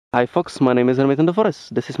Hi folks, my name is Hermit in the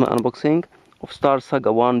Forest. This is my unboxing of Star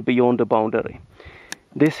Saga 1 Beyond the Boundary.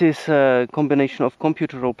 This is a combination of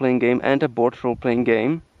computer role-playing game and a board role-playing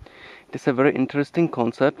game. It is a very interesting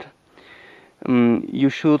concept. You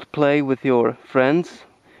should play with your friends.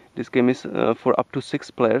 This game is for up to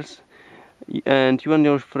 6 players. And you and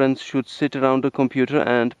your friends should sit around the computer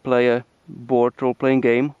and play a board role-playing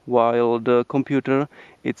game while the computer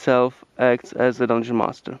itself acts as a dungeon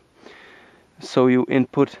master. So you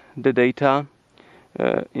input the data,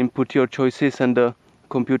 input your choices, and the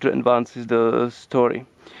computer advances the story.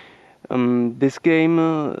 This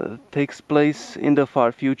game takes place in the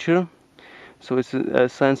far future, so it's a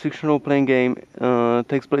science fiction role-playing game.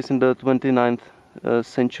 Takes place in the 29th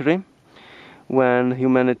century, when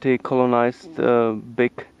humanity colonized a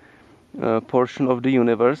big portion of the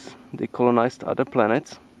universe. They colonized other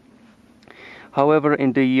planets. However,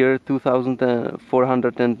 in the year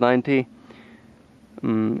 2490,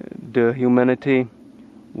 the humanity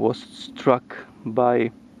was struck by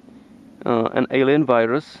an alien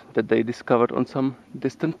virus that they discovered on some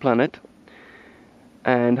distant planet,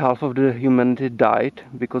 and half of the humanity died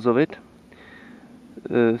because of it.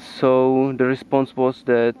 So the response was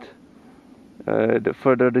that the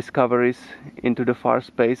further discoveries into the far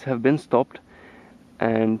space have been stopped,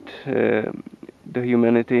 and the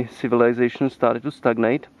humanity civilization started to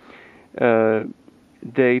stagnate.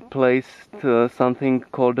 They placed something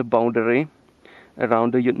called a boundary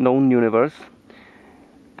around the known universe,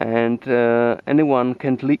 and anyone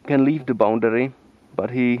can leave the boundary, but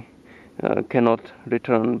he cannot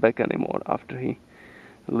return back anymore after he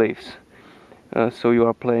leaves. So you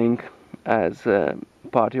are playing as a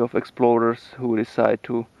party of explorers who decide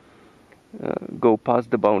to go past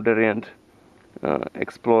the boundary and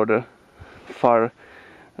explore the far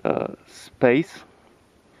space.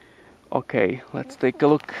 Okay, let's take a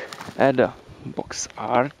look at the box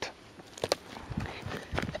art.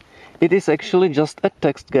 It is actually just a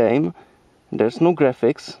text game. There's no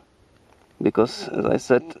graphics, because, as I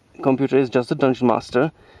said, computer is just a dungeon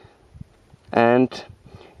master. And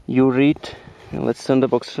you read, let's turn the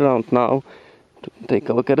box around now to take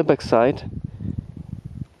a look at the back side.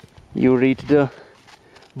 You read the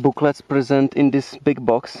booklets present in this big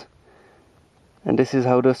box, and this is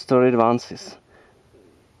how the story advances.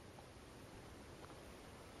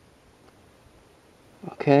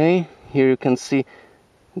 Okay, here you can see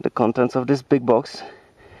the contents of this big box.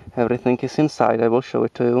 Everything is inside. I will show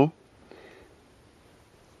it to you.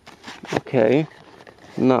 Okay,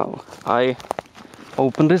 now I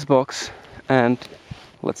open this box and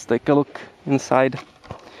let's take a look inside.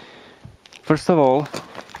 First of all,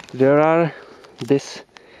 there are these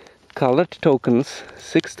colored tokens,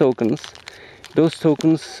 6 tokens. Those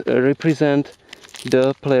tokens represent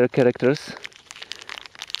the player characters,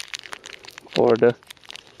 or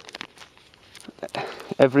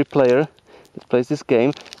every player that plays this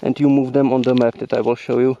game, and you move them on the map that I will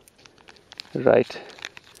show you right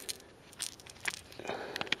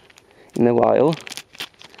in a while.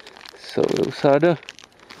 So those are the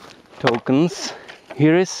tokens.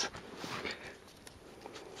 Here is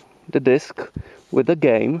the disc with the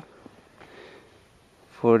game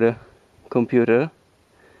for the computer.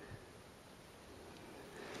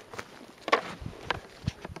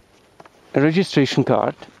 A registration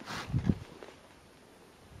card.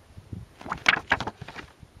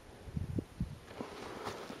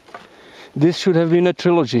 This should have been a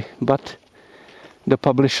trilogy, but the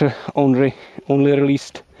publisher only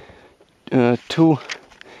released 2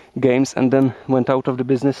 games and then went out of the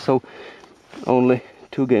business, so only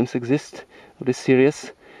 2 games exist of this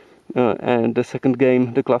series. And the second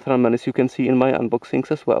game, the Collateral Menace, you can see in my unboxings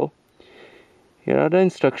as well. Here are the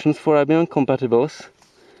instructions for IBM compatibles.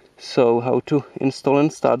 So how to install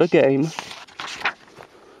and start the game.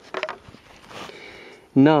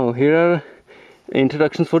 Now here are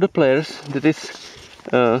introductions for the players. That is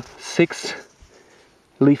 6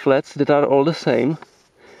 leaflets that are all the same,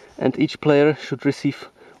 and each player should receive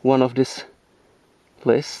one of this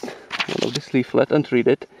list, one of this leaflet, and read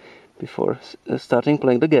it before starting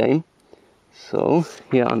playing the game. So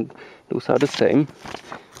yeah, and those are the same.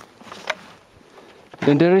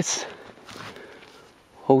 Then there is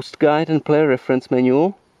host guide and player reference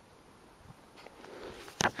manual.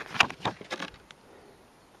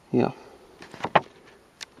 Yeah.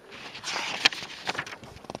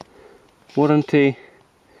 Warranty.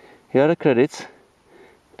 Here are the credits.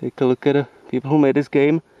 Take a look at the people who made this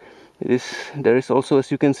game. There is also,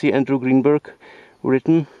 as you can see, Andrew Greenberg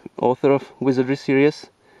written, author of Wizardry series.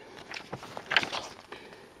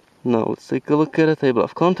 Now let's take a look at the table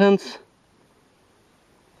of contents.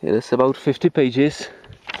 It is about 50 pages.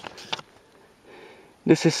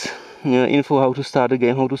 This is info how to start the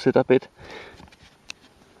game, how to set up it,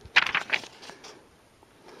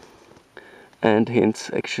 and hints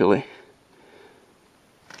actually.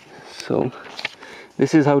 So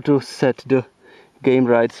this is how to set the game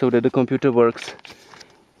right so that the computer works.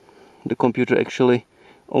 The computer actually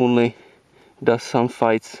only does some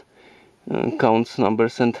fights, counts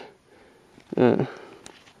numbers, and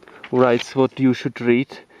writes what you should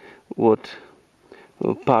read, what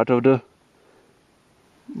part of the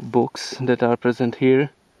books that are present here.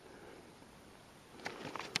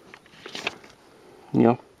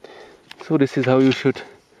 Yeah, so this is how you should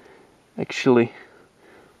actually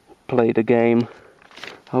play the game,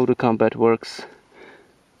 how the combat works,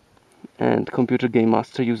 and Computer Game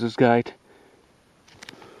Master User's Guide.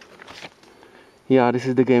 Yeah, this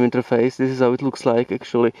is the game interface. This is how it looks like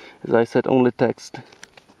actually. As I said, only text,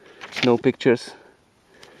 no pictures.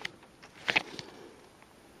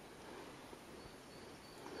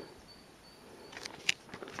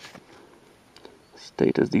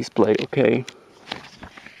 Status display, okay.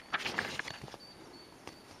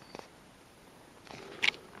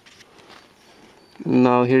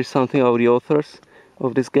 Now here's something about the authors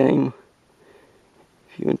of this game,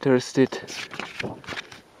 if you're interested.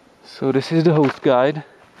 So this is the host guide,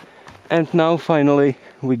 and now finally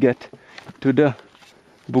we get to the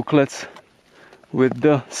booklets with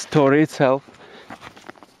the story itself.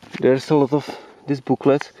 There's a lot of these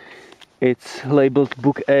booklets. It's labeled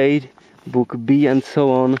book A, book B, and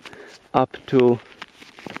so on up to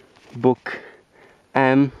book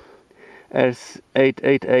M. There's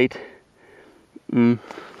 888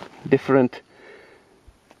 different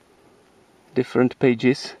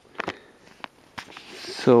pages.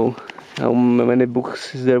 So how many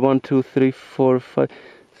books is there? 1, 2, 3, 4, 5,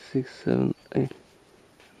 6, 7, 8.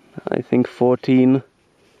 I think 14.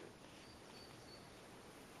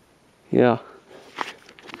 Yeah,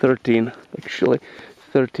 13 actually.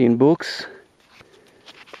 13 books.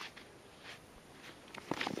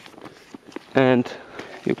 And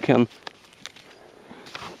you can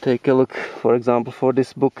take a look, for example, for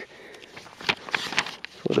this book,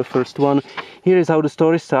 for the first one. Here is how the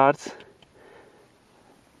story starts,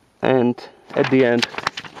 and at the end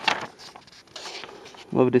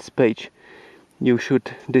of this page you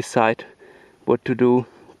should decide what to do,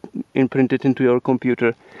 imprint it into your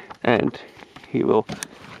computer, and he will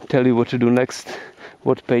tell you what to do next,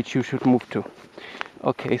 what page you should move to.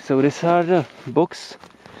 Okay, so these are the books,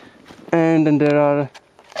 and then there are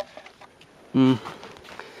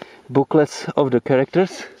booklets of the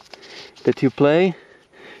characters that you play.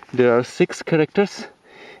 There are 6 characters.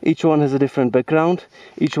 Each one has a different background.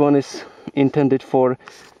 Each one is intended for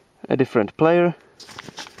a different player.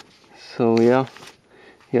 So yeah,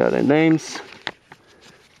 here are the names.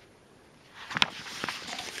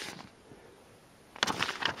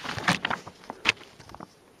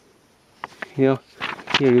 Yeah,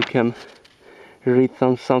 here you can read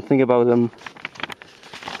something about them.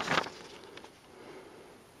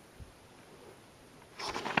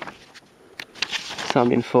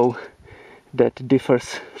 Some info that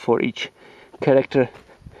differs for each character,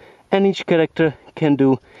 and each character can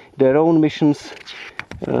do their own missions.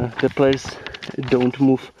 The players don't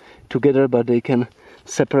move together, but they can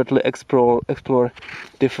separately explore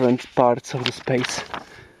different parts of the space.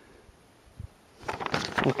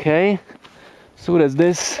 Okay, so that's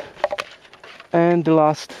this. And the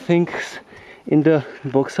last things in the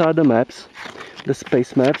box are the maps, the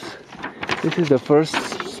space maps. This is the first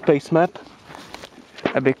space map,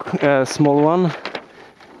 a big small one,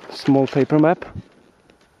 small paper map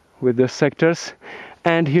with the sectors,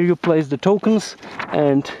 and here you place the tokens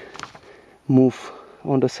and move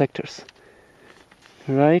on the sectors,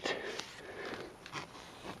 right?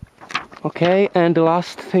 Okay, and the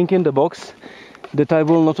last thing in the box that I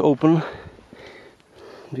will not open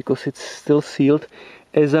because it's still sealed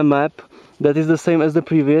is a map that is the same as the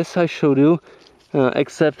previous I showed you,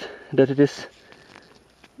 except that it is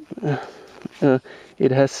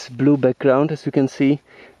it has blue background, as you can see,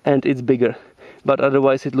 and it's bigger, but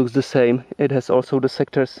otherwise it looks the same. It has also the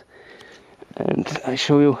sectors, and I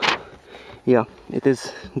show you. Yeah, it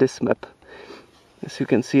is this map, as you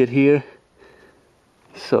can see it here.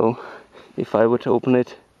 So if I would open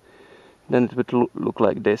it, then it would look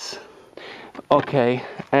like this. Okay,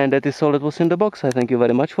 and that is all that was in the box. I thank you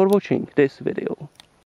very much for watching this video.